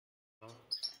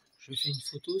Je fais une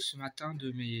photo ce matin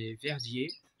de mes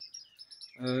verdiers.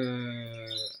 Euh,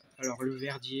 alors le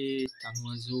verdier est un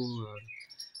oiseau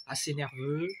assez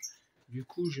nerveux. Du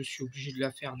coup, je suis obligé de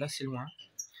la faire d'assez loin.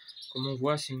 Comme on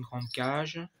voit, c'est une grande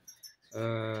cage.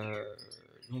 Euh,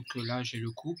 donc là, j'ai le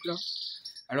couple.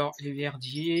 Alors les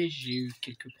verdiers, j'ai eu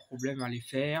quelques problèmes à les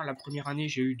faire. La première année,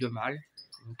 j'ai eu 2 mâles,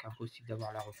 donc impossible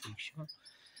d'avoir la reproduction.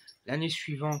 L'année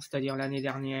suivante, c'est-à-dire l'année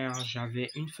dernière,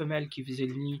 j'avais une femelle qui faisait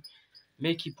le nid,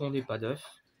 mais qui pondait pas d'œufs.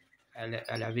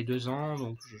 Elle avait 2 ans,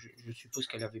 donc je suppose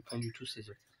qu'elle avait pondu tous ses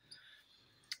œufs.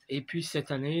 Et puis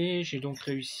cette année, j'ai donc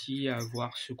réussi à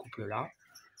avoir ce couple-là.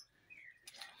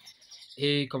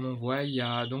 Et comme on voit,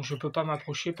 donc je ne peux pas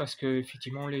m'approcher parce que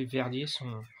effectivement les verdiers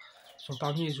sont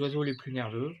parmi les oiseaux les plus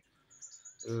nerveux.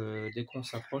 Dès qu'on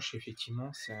s'approche,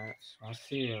 effectivement, ils sont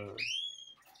assez.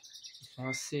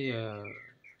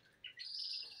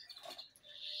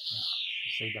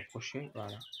 J'essaye d'approcher,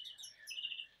 voilà.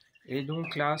 Et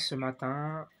donc là, ce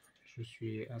matin, je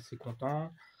suis assez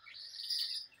content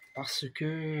parce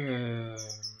que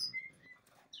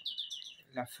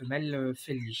la femelle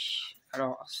fait le nid.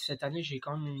 Alors cette année, j'ai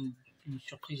quand même une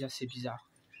surprise assez bizarre.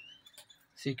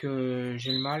 C'est que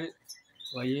j'ai le mâle,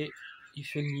 vous voyez, il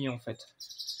fait le nid en fait.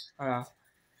 Voilà.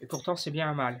 Et pourtant, c'est bien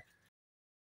un mâle.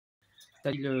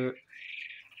 Il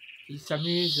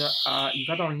s'amuse il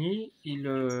va dans le nid, il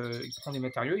prend des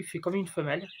matériaux, il fait comme une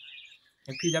femelle,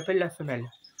 et puis il appelle la femelle.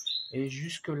 Et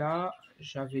jusque là,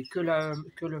 j'avais que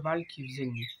le mâle qui faisait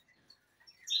le nid.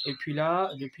 Et puis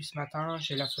là, depuis ce matin,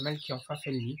 j'ai la femelle qui enfin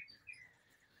fait le nid.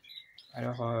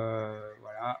 Alors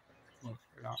voilà, bon,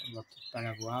 là on va peut-être pas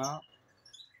la voir.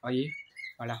 Voyez,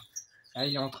 voilà, là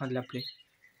il est en train de l'appeler.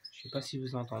 Je sais pas si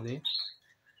vous entendez.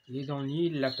 Il est dans le nid,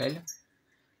 il l'appelle.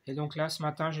 Et donc là, ce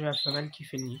matin, j'ai la femelle qui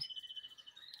fait le nid.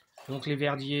 Donc les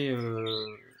verdiers,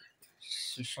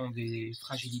 ce sont des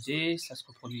fragilités, ça se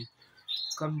reproduit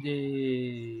comme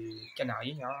des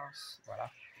canaris, hein,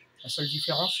 voilà. La seule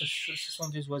différence, ce sont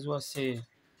des oiseaux assez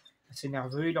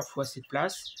nerveux, il leur faut assez de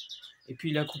place. Et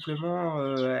puis l'accouplement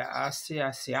assez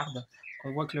hard.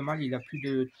 On voit que le mâle il a plus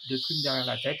de plumes derrière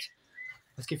la tête.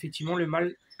 Parce qu'effectivement le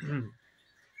mâle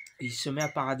il se met à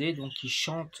parader, donc il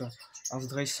chante en se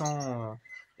dressant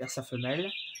vers sa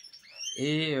femelle.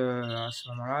 Et à ce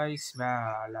moment-là, il se met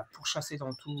à la pourchasser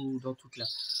dans toute la.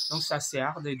 Donc c'est assez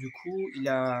hard et du coup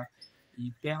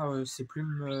il perd ses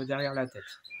plumes derrière la tête.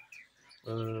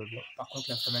 Bon, par contre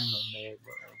la femelle non, mais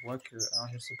bon, on voit que. Alors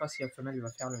je ne sais pas si la femelle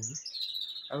va faire le nid.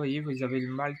 Ah, vous voyez, vous avez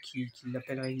le mâle qui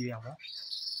l'appelle régulièrement.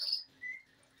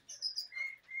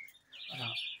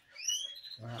 Voilà.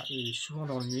 Voilà. Il est souvent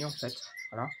dans le nid en fait.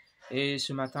 Voilà. Et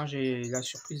ce matin, j'ai la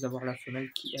surprise d'avoir la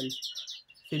femelle qui, elle,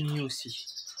 fait le nid aussi.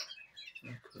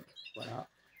 Donc voilà.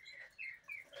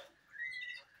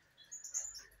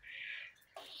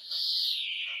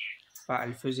 Enfin,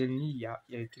 elle faisait le nid il y a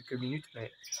quelques minutes,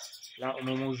 mais là, au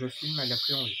moment où je filme, elle n'a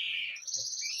plus envie.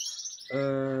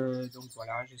 Donc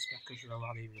voilà, j'espère que je vais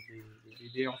avoir des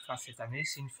bébés enfin cette année.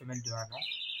 C'est une femelle de 1 an.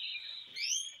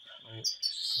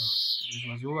 Ce sont des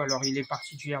oiseaux. Alors il est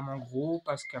particulièrement gros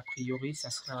parce qu'a priori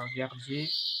ça serait un verdier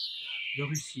de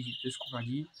Russie, de ce qu'on m'a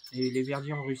dit. Et les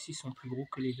verdiers en Russie sont plus gros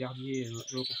que les verdiers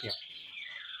européens.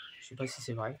 Je sais pas si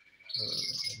c'est vrai.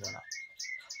 Voilà.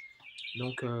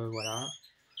 Donc voilà.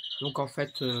 Donc en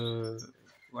fait,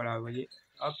 voilà, vous voyez,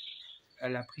 hop,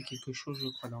 elle a pris quelque chose, je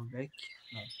crois, dans le bec.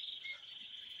 Non.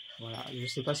 Voilà, je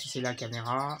sais pas si c'est la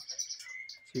caméra.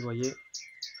 Si vous voyez,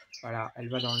 voilà, elle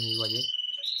va dans le nid, vous voyez.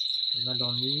 Elle va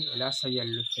dans le nid, et là, ça y est,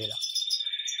 elle le fait, là.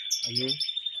 Vous voyez.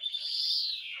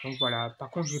 Donc voilà,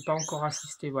 par contre, j'ai pas encore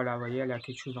assisté, voilà, vous voyez, elle a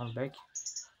quelque chose dans le bec.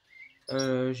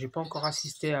 J'ai pas encore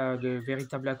assisté à de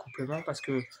véritables accouplements parce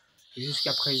que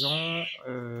jusqu'à présent,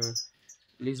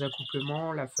 les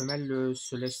accouplements, la femelle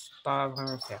se laisse pas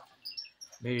vraiment faire.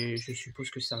 Mais je suppose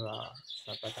que ça va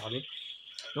pas tarder.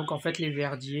 Donc en fait, les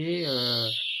verdiers,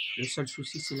 le seul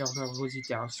souci, c'est leur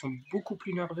nervosité. Ils sont beaucoup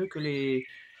plus nerveux que les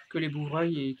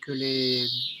bouvreuils et que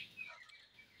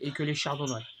les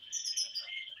chardonnerets.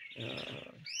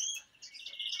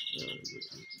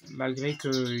 Malgré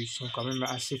qu'ils sont quand même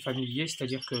assez familiers,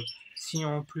 c'est-à-dire que si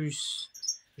en plus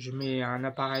je mets un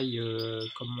appareil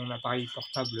comme mon appareil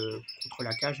portable contre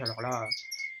la cage, alors là,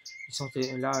 ils sont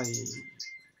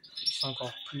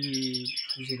encore plus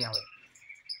énervés.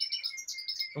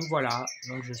 Donc voilà,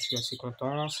 donc je suis assez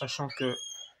content, sachant que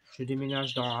je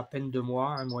déménage dans à peine 2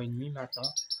 mois, 1 mois et demi maintenant.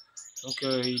 Donc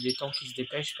il est temps qu'ils se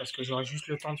dépêchent parce que j'aurai juste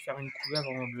le temps de faire une couvée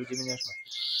avant le déménagement.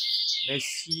 Mais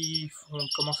si on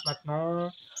commence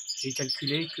maintenant, j'ai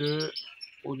calculé que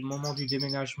au moment du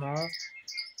déménagement,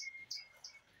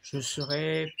 je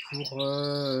serai pour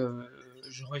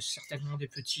j'aurai certainement des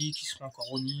petits qui seront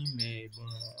encore au nid, mais bon,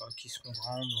 qui seront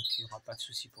grands, donc il n'y aura pas de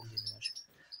souci pour le déménagement.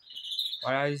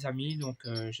 Voilà les amis, donc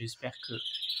j'espère que,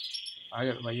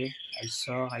 voilà, vous voyez, elle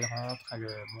sort, elle rentre,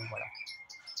 bon voilà.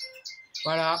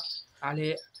 Voilà,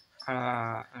 allez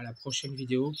à la prochaine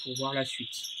vidéo pour voir la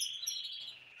suite.